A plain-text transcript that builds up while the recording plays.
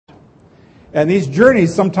And these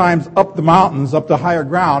journeys sometimes up the mountains, up to higher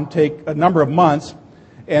ground, take a number of months,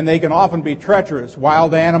 and they can often be treacherous.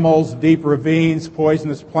 Wild animals, deep ravines,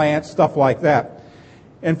 poisonous plants, stuff like that.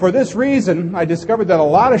 And for this reason, I discovered that a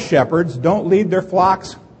lot of shepherds don't lead their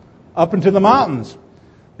flocks up into the mountains.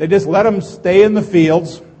 They just let them stay in the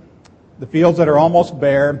fields that are almost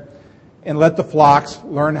bare, and let the flocks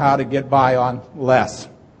learn how to get by on less.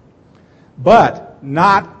 But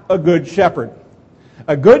not a good shepherd.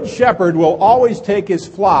 A good shepherd will always take his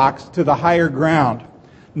flocks to the higher ground,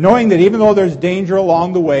 knowing that even though there's danger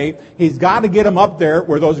along the way, he's got to get them up there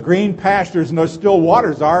where those green pastures and those still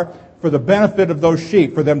waters are for the benefit of those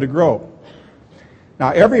sheep, for them to grow. Now,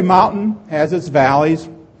 every mountain has its valleys,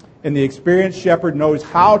 and the experienced shepherd knows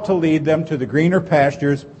how to lead them to the greener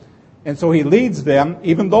pastures, and so he leads them,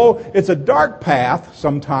 even though it's a dark path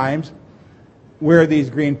sometimes, where these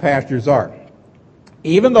green pastures are.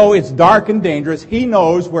 Even though it's dark and dangerous, he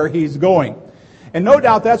knows where he's going. And no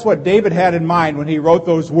doubt that's what David had in mind when he wrote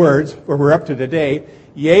those words, where we're up to today.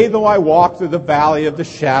 Yea, though I walk through the valley of the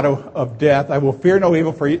shadow of death, I will fear no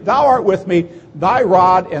evil, for thou art with me, thy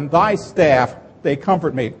rod and thy staff, they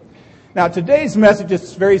comfort me. Now, today's message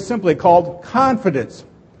is very simply called confidence.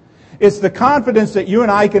 It's the confidence that you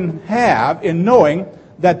and I can have in knowing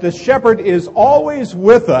that the shepherd is always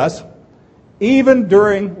with us, even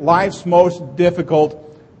during life's most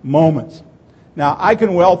difficult moments. Now, I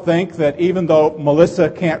can well think that even though Melissa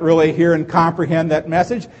can't really hear and comprehend that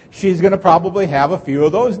message, she's going to probably have a few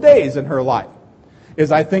of those days in her life.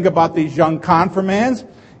 As I think about these young confirmands,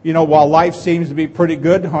 while life seems to be pretty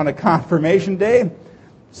good on a confirmation day,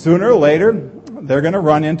 sooner or later, they're going to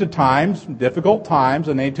run into times, difficult times,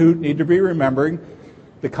 and they too need to be remembering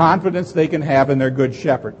the confidence they can have in their good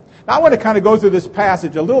shepherd. Now, I want to kind of go through this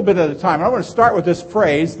passage a little bit at a time. I want to start with this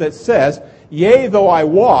phrase that says, yea, though I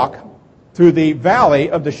walk through the valley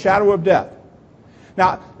of the shadow of death.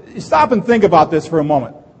 Now, stop and think about this for a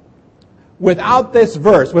moment. Without this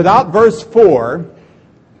verse, without verse 4,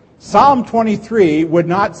 Psalm 23 would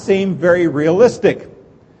not seem very realistic.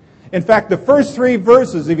 In fact, the first 3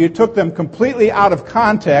 verses, if you took them completely out of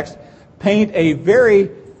context, paint a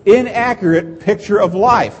very inaccurate picture of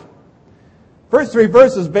life. First 3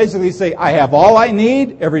 verses basically say, I have all I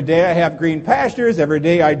need. Every day I have green pastures. Every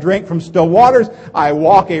day I drink from still waters. I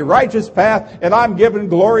walk a righteous path, and I'm giving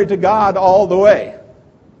glory to God all the way.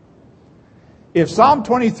 If Psalm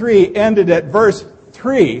 23 ended at verse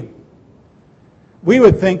 3, we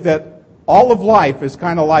would think that all of life is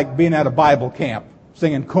kind of like being at a Bible camp,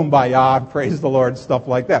 singing Kumbaya, praise the Lord, stuff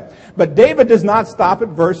like that. But David does not stop at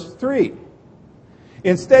verse 3.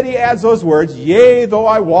 Instead, he adds those words, yea, though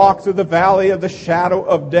I walk through the valley of the shadow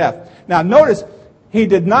of death. Now, notice, he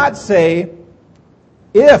did not say,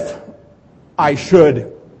 if I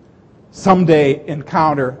should someday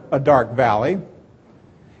encounter a dark valley.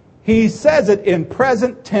 He says it in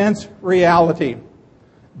present tense reality.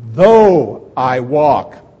 Though I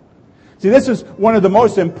walk. See, this is one of the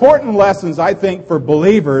most important lessons, I think, for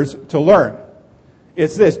believers to learn.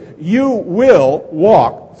 It's this. You will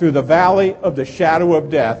walk through the valley of the shadow of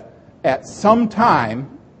death at some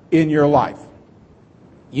time in your life.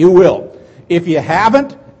 You will. If you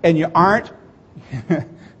haven't and you aren't,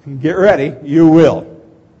 get ready, you will.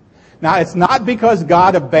 Now, it's not because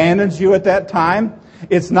God abandons you at that time.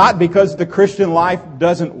 It's not because the Christian life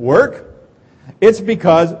doesn't work. It's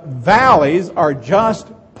because valleys are just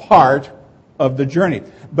part of the journey.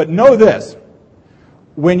 But know this.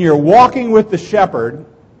 When you're walking with the shepherd,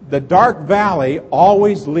 the dark valley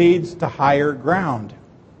always leads to higher ground.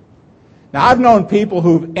 Now, I've known people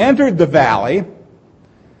who've entered the valley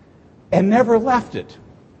and never left it.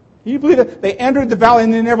 Can you believe it? They entered the valley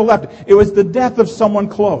and they never left it. It was the death of someone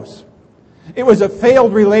close. It was a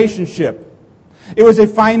failed relationship. It was a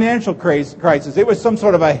financial crisis. It was some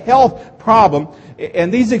sort of a health problem.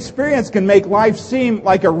 And these experiences can make life seem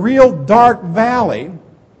like a real dark valley.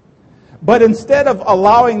 But instead of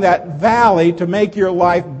allowing that valley to make your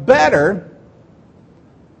life better,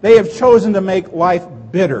 they have chosen to make life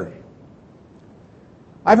bitter.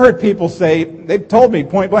 I've heard people say, they've told me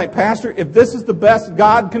point blank, Pastor, if this is the best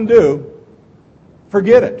God can do,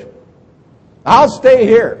 forget it. I'll stay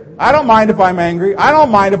here. I don't mind if I'm angry. I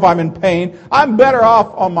don't mind if I'm in pain. I'm better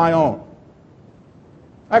off on my own.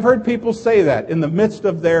 I've heard people say that in the midst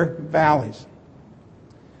of their valleys.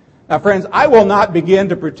 Now, friends, I will not begin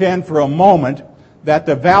to pretend for a moment that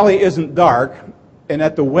the valley isn't dark and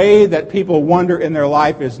that the way that people wander in their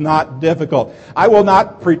life is not difficult. I will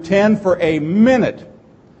not pretend for a minute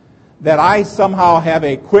that I somehow have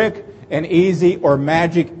a quick and easy or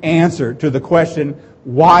magic answer to the question,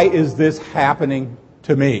 why is this happening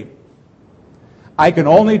to me? I can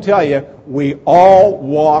only tell you, we all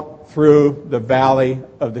walk through the valley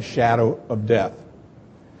of the shadow of death.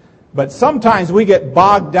 But sometimes we get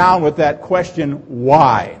bogged down with that question,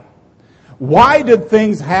 why? Why did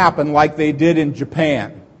things happen like they did in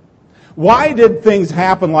Japan? Why did things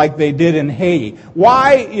happen like they did in Haiti?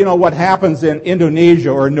 Why, what happens in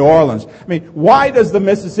Indonesia or New Orleans? I mean, why does the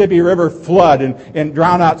Mississippi River flood and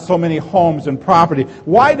drown out so many homes and property?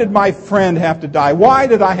 Why did my friend have to die? Why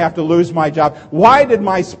did I have to lose my job? Why did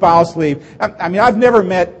my spouse leave? I mean, I've never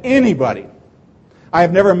met anybody. I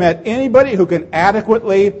have never met anybody who can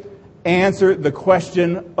adequately answer the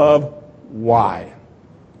question of why.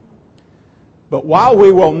 But while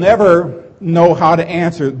we will never know how to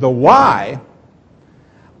answer the why,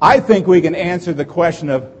 I think we can answer the question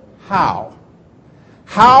of how.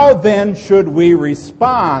 How then should we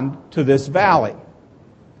respond to this valley?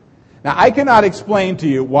 Now, I cannot explain to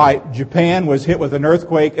you why Japan was hit with an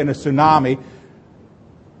earthquake and a tsunami,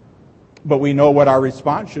 but we know what our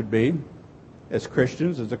response should be as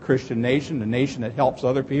Christians, as a Christian nation, a nation that helps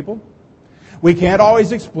other people. We can't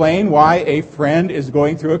always explain why a friend is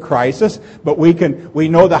going through a crisis, but we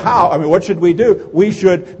know the how. I mean, what should we do? We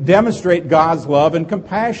should demonstrate God's love and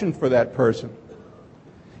compassion for that person.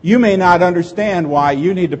 You may not understand why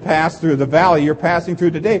you need to pass through the valley you're passing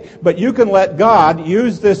through today, but you can let God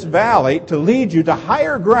use this valley to lead you to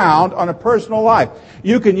higher ground on a personal life.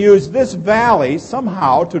 You can use this valley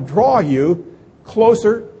somehow to draw you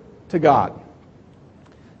closer to God.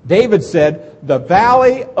 David said, the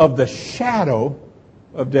valley of the shadow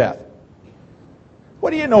of death. What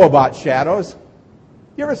do you know about shadows?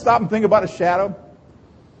 You ever stop and think about a shadow?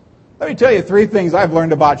 Let me tell you 3 things I've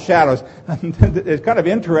learned about shadows. It's kind of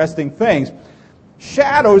interesting things.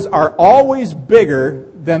 Shadows are always bigger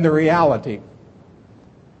than the reality.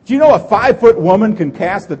 Do you know a 5-foot woman can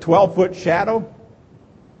cast a 12-foot shadow?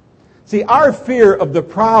 See, our fear of the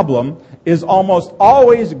problem is almost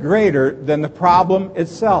always greater than the problem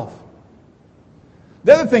itself.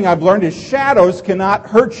 The other thing I've learned is shadows cannot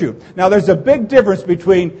hurt you. Now, there's a big difference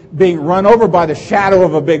between being run over by the shadow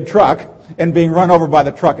of a big truck and being run over by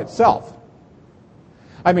the truck itself.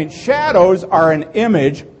 I mean, shadows are an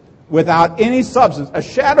image without any substance. A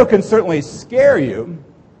shadow can certainly scare you,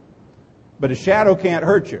 but a shadow can't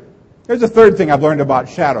hurt you. Here's the third thing I've learned about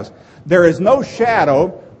shadows. There is no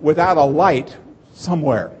shadow without a light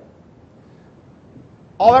somewhere.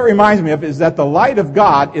 All that reminds me of is that the light of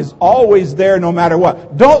God is always there no matter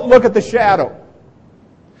what. Don't look at the shadow.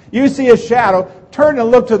 You see a shadow, turn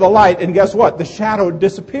and look to the light, and guess what? The shadow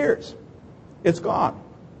disappears. It's gone.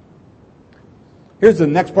 Here's the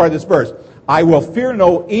next part of this verse. I will fear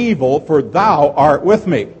no evil, for thou art with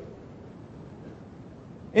me.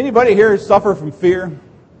 Anybody here suffer from fear?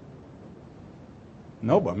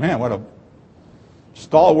 No, but man, what a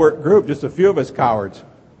stalwart group. Just a few of us cowards.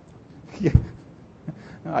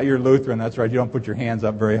 You're Lutheran, that's right. You don't put your hands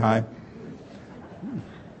up very high.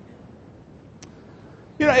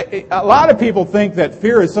 You know, a lot of people think that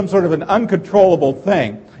fear is some sort of an uncontrollable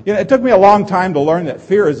thing. You know, it took me a long time to learn that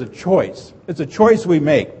fear is a choice. It's a choice we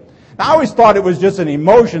make. Now, I always thought it was just an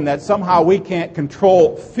emotion that somehow we can't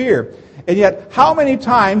control fear. And yet, how many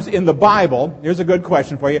times in the Bible, here's a good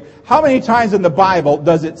question for you, how many times in the Bible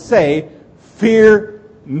does it say, fear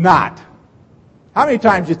not? How many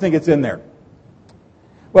times do you think it's in there?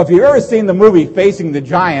 Well, if you've ever seen the movie Facing the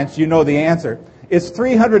Giants, you know the answer. It's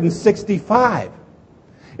 365.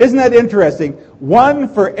 Isn't that interesting? One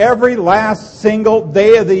for every last single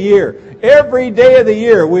day of the year. Every day of the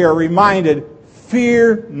year we are reminded,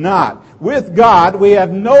 fear not. With God, we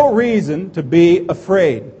have no reason to be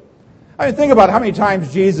afraid. I mean, think about how many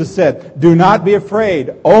times Jesus said, do not be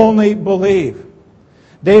afraid, only believe.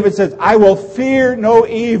 David says, I will fear no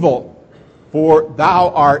evil, for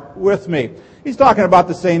thou art with me. He's talking about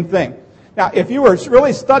the same thing. Now, if you were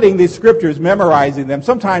really studying these scriptures, memorizing them,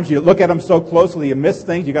 sometimes you look at them so closely you miss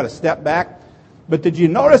things, you got to step back. But did you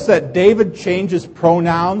notice that David changes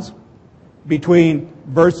pronouns between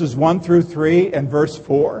verses 1 through 3 and verse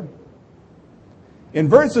 4? In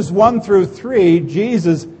verses 1 through 3,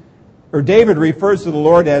 David refers to the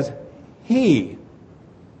Lord as He.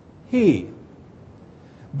 He.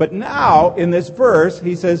 But now, in this verse,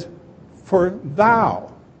 he says, for thou.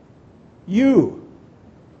 You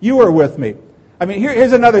are with me. I mean,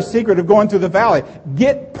 here's another secret of going through the valley.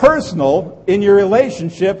 Get personal in your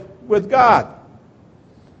relationship with God.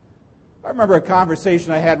 I remember a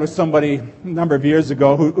conversation I had with somebody a number of years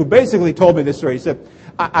ago who basically told me this story. He said,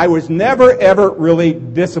 I was never, ever really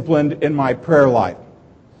disciplined in my prayer life.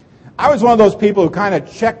 I was one of those people who kind of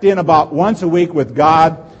checked in about once a week with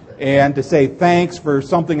God, and to say thanks for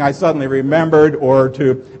something I suddenly remembered or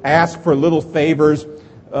to ask for little favors.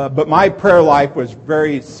 But my prayer life was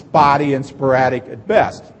very spotty and sporadic at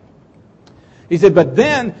best. He said, but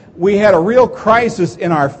then we had a real crisis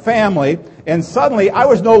in our family, and suddenly I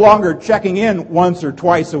was no longer checking in once or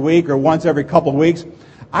twice a week or once every couple of weeks.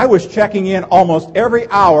 I was checking in almost every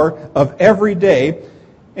hour of every day.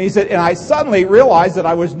 And he said, and I suddenly realized that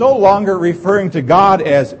I was no longer referring to God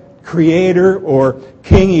as Creator or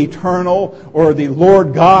King Eternal or the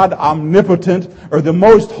Lord God Omnipotent or the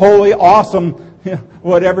most holy, awesome,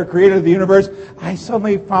 whatever, Creator of the universe. I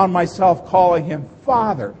suddenly found myself calling Him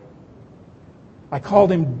Father. I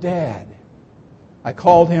called Him Dad. I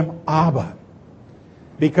called Him Abba,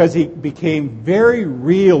 because He became very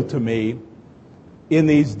real to me in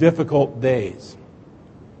these difficult days.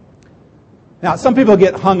 Now, some people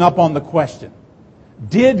get hung up on the question,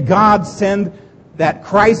 did God send that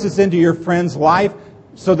crisis into your friend's life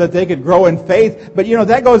so that they could grow in faith? But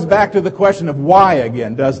that goes back to the question of why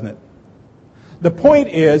again, doesn't it? The point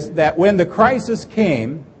is that when the crisis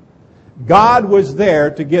came, God was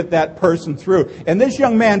there to get that person through. And this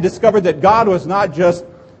young man discovered that God was not just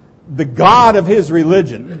the God of his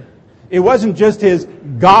religion. It wasn't just his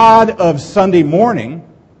God of Sunday morning,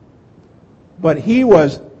 but He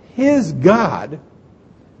was his God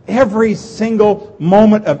every single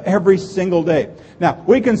moment of every single day. Now,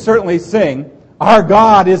 we can certainly sing, our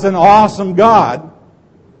God is an awesome God.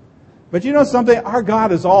 But you know something? Our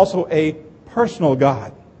God is also a personal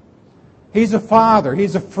God. He's a father.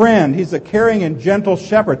 He's a friend. He's a caring and gentle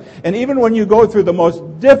shepherd. And even when you go through the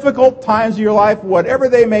most difficult times of your life, whatever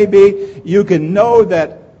they may be, you can know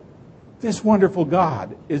that this wonderful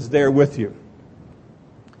God is there with you.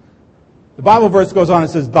 The Bible verse goes on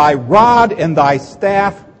and says, thy rod and thy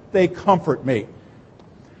staff, they comfort me.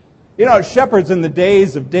 Shepherds in the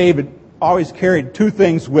days of David always carried two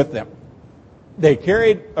things with them. They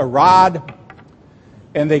carried a rod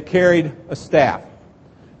and they carried a staff.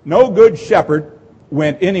 No good shepherd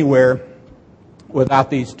went anywhere without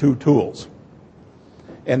these two tools.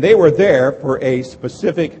 And they were there for a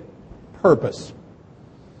specific purpose.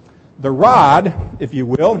 The rod, if you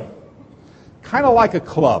will, kind of like a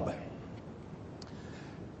club.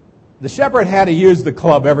 The shepherd had to use the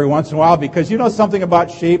club every once in a while because you know something about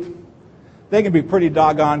sheep? They can be pretty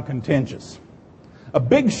doggone contentious. A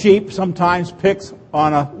big sheep sometimes picks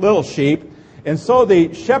on a little sheep, and so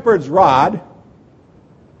the shepherd's rod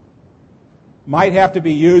might have to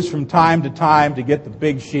be used from time to time to get the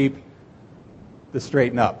big sheep to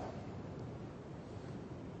straighten up.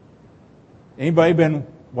 Anybody been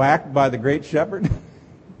whacked by the great shepherd?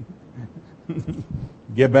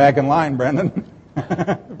 Get back in line, Brendan.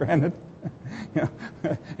 Brandon.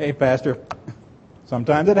 Hey, Pastor.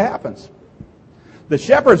 Sometimes it happens. The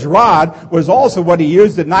shepherd's rod was also what he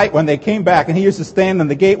used at night when they came back, and he used to stand in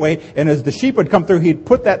the gateway, and as the sheep would come through, he'd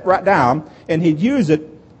put that rod down, and he'd use it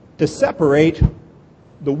to separate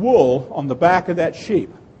the wool on the back of that sheep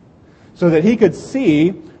so that he could see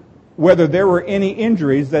whether there were any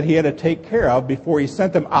injuries that he had to take care of before he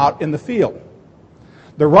sent them out in the field.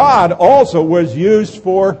 The rod also was used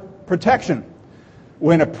for protection.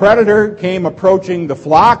 When a predator came approaching the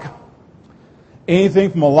flock, anything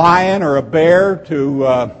from a lion or a bear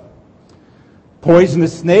to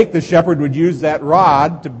poisonous snake, the shepherd would use that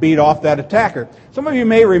rod to beat off that attacker. Some of you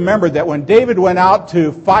may remember that when David went out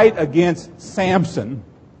to fight against Samson,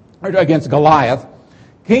 or against Goliath,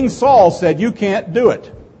 King Saul said, you can't do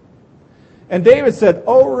it. And David said,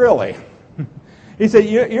 oh, really? He said,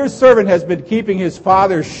 your servant has been keeping his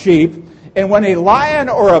father's sheep, and when a lion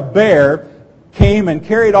or a bear came and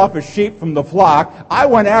carried off a sheep from the flock, I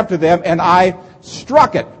went after them and I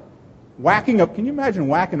struck it. Can you imagine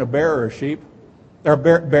whacking a bear or a sheep? Or a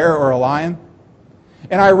bear or a lion?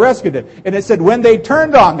 And I rescued it. And it said, when they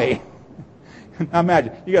turned on me, now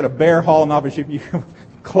imagine, you got a bear hauling off a sheep, you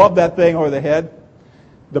club that thing over the head.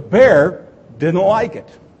 The bear didn't like it.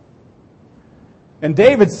 And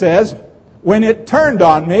David says, when it turned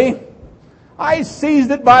on me, I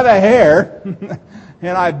seized it by the hair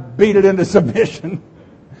and I beat it into submission.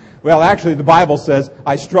 Well, actually, the Bible says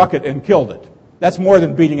I struck it and killed it. That's more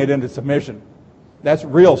than beating it into submission. That's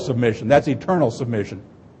real submission. That's eternal submission.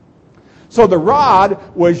 So the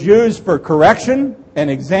rod was used for correction and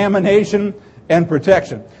examination and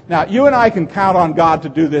protection. Now, you and I can count on God to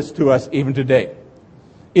do this to us even today.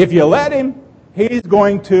 If you let Him, He's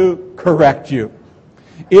going to correct you.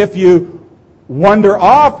 If you wander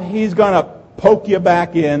off, He's going to poke you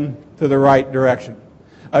back in to the right direction.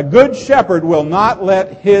 A good shepherd will not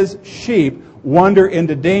let his sheep wander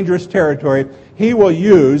into dangerous territory. He will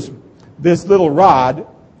use this little rod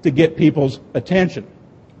to get people's attention.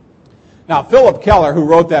 Now, Philip Keller, who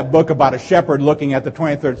wrote that book about a shepherd looking at the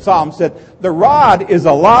 23rd Psalm, said, the rod is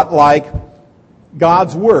a lot like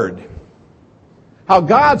God's Word. How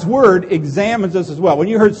God's Word examines us as well. When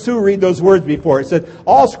you heard Sue read those words before, it said,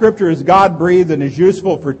 all Scripture is God-breathed and is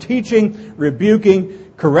useful for teaching,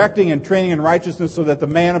 rebuking, correcting, and training in righteousness so that the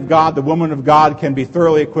man of God, the woman of God, can be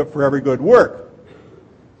thoroughly equipped for every good work.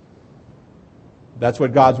 That's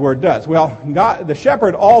what God's Word does. Well, the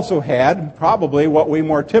shepherd also had probably what we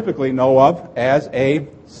more typically know of as a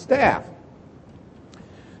staff.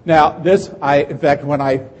 Now, in fact, when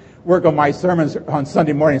I work on my sermons on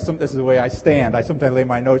Sunday morning, this is the way I stand. I sometimes lay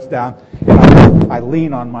my notes down, and I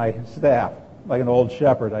lean on my staff, like an old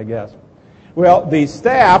shepherd, I guess. Well, the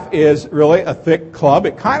staff is really a thick club.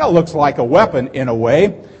 It kind of looks like a weapon in a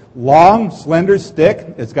way. Long, slender stick.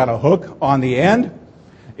 It's got a hook on the end.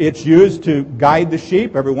 It's used to guide the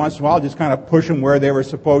sheep. Every once in a while, just kind of push them where they were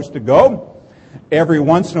supposed to go. Every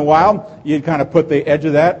once in a while, you'd kind of put the edge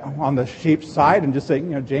of that on the sheep's side and just say,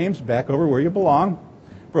 James, back over where you belong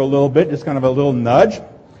for a little bit, just kind of a little nudge.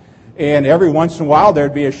 And every once in a while,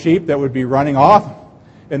 there'd be a sheep that would be running off,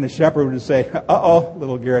 and the shepherd would say, uh-oh,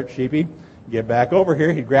 little Garrett sheepy, get back over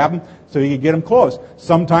here. He'd grab them so he could get them close.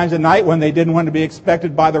 Sometimes at night, when they didn't want to be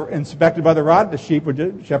inspected by the rod, the shepherd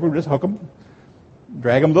would just hook them,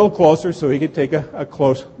 drag them a little closer so he could take a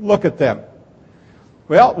close look at them.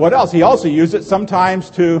 Well, what else? He also used it sometimes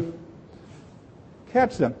to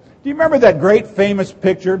catch them. Do you remember that great famous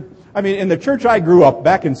picture? I mean, in the church I grew up,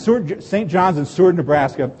 back in St. John's in Seward,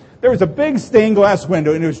 Nebraska, there was a big stained glass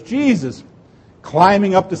window, and it was Jesus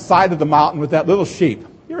climbing up the side of the mountain with that little sheep.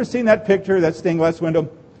 You ever seen that picture, that stained glass window?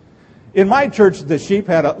 In my church, the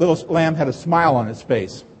little lamb had a smile on his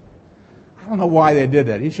face. I don't know why they did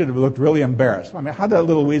that. He should have looked really embarrassed. I mean, how did that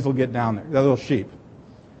little weasel get down there, that little sheep?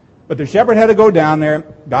 But the shepherd had to go down there,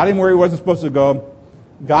 got him where he wasn't supposed to go,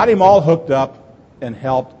 got him all hooked up, and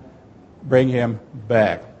helped bring him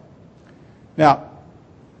back. Now,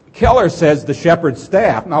 Keller says the shepherd's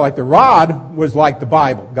staff, now like the rod was like the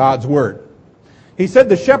Bible, God's Word. He said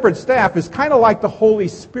the shepherd's staff is kind of like the Holy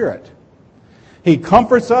Spirit. He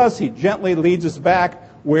comforts us, he gently leads us back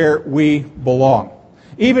where we belong.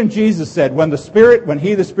 Even Jesus said, when the Spirit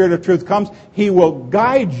of truth comes, He will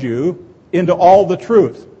guide you into all the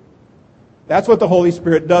truth. That's what the Holy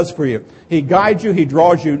Spirit does for you. He guides you, He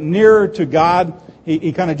draws you nearer to God.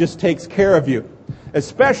 He kind of just takes care of you.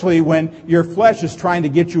 Especially when your flesh is trying to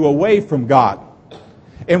get you away from God.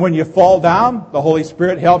 And when you fall down, the Holy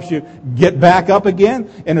Spirit helps you get back up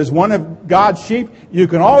again. And as one of God's sheep, you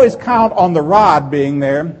can always count on the rod being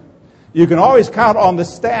there. You can always count on the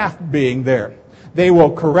staff being there. They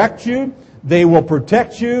will correct you. They will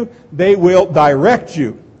protect you. They will direct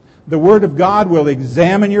you. The Word of God will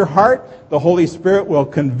examine your heart. The Holy Spirit will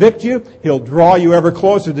convict you. He'll draw you ever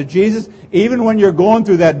closer to Jesus. Even when you're going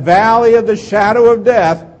through that valley of the shadow of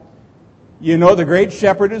death, you know the great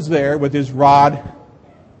shepherd is there with his rod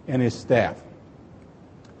and his staff.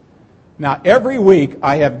 Now, every week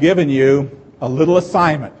I have given you a little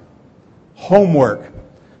assignment, homework,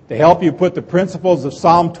 to help you put the principles of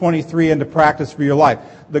Psalm 23 into practice for your life.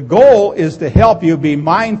 The goal is to help you be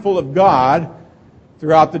mindful of God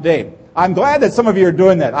throughout the day. I'm glad that some of you are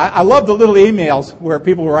doing that. I love the little emails where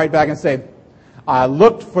people will write back and say, I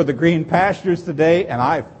looked for the green pastures today and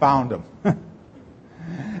I found them.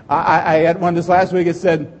 I had one this last week. It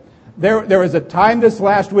said, there was a time this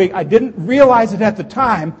last week, I didn't realize it at the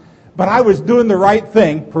time, but I was doing the right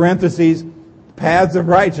thing, parentheses, paths of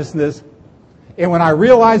righteousness. And when I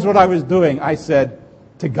realized what I was doing, I said,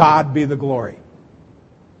 to God be the glory.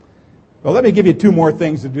 Well, let me give you two more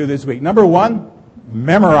things to do this week. Number one,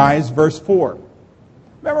 memorize verse 4.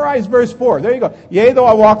 Memorize verse 4. There you go. Yea, though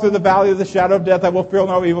I walk through the valley of the shadow of death, I will fear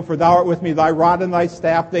no evil, for thou art with me. Thy rod and thy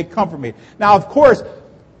staff, they comfort me. Now, of course,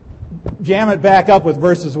 jam it back up with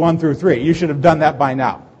verses 1 through 3. You should have done that by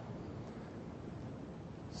now.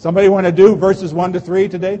 Somebody want to do verses 1 to 3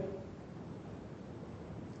 today?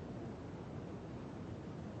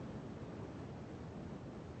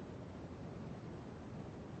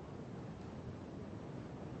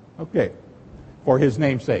 Okay. For His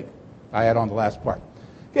name's sake. I add on the last part.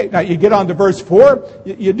 Okay, now you get on to verse 4.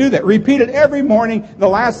 You do that. Repeat it every morning, the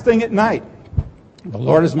last thing at night. The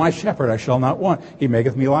Lord is my shepherd, I shall not want. He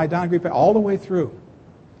maketh me lie down in green pastures, all the way through.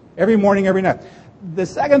 Every morning, every night. The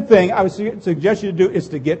second thing I would suggest you to do is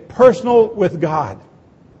to get personal with God.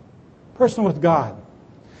 Personal with God.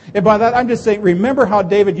 And by that, I'm just saying, remember how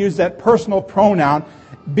David used that personal pronoun.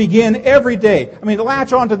 Begin every day. I mean,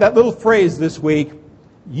 latch on to that little phrase this week,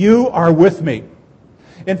 you are with me.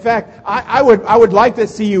 In fact, I would like to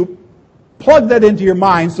see you plug that into your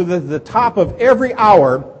mind so that at the top of every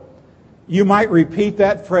hour, you might repeat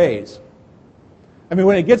that phrase. I mean,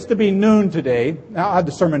 when it gets to be noon today, now I'll have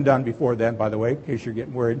the sermon done before then, by the way, in case you're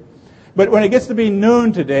getting worried. But when it gets to be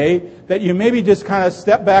noon today, that you maybe just kind of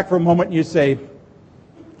step back for a moment and you say,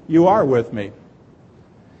 you are with me.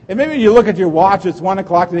 And maybe you look at your watch, it's 1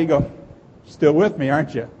 o'clock today, you go, still with me,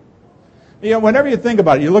 aren't you? You know, whenever you think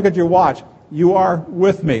about it, you look at your watch, you are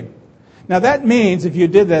with me. Now that means if you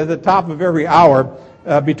did that at the top of every hour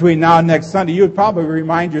between now and next Sunday, you would probably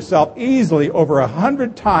remind yourself easily over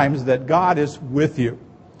 100 times that God is with you.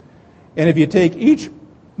 And if you take each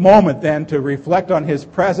moment then to reflect on His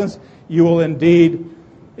presence, you will indeed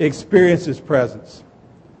experience His presence.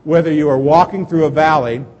 Whether you are walking through a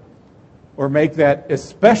valley or make that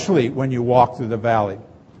especially when you walk through the valley.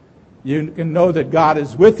 You can know that God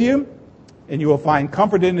is with you and you will find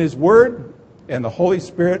comfort in His Word and the Holy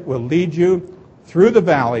Spirit will lead you through the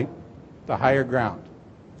valley to higher ground.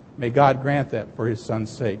 May God grant that for His Son's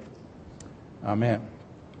sake. Amen.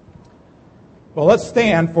 Well, let's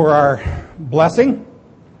stand for our blessing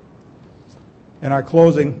and our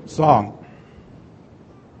closing song.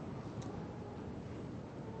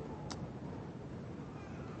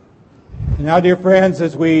 And now, dear friends,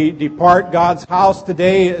 as we depart God's house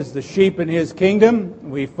today as the sheep in His kingdom,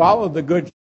 we follow the good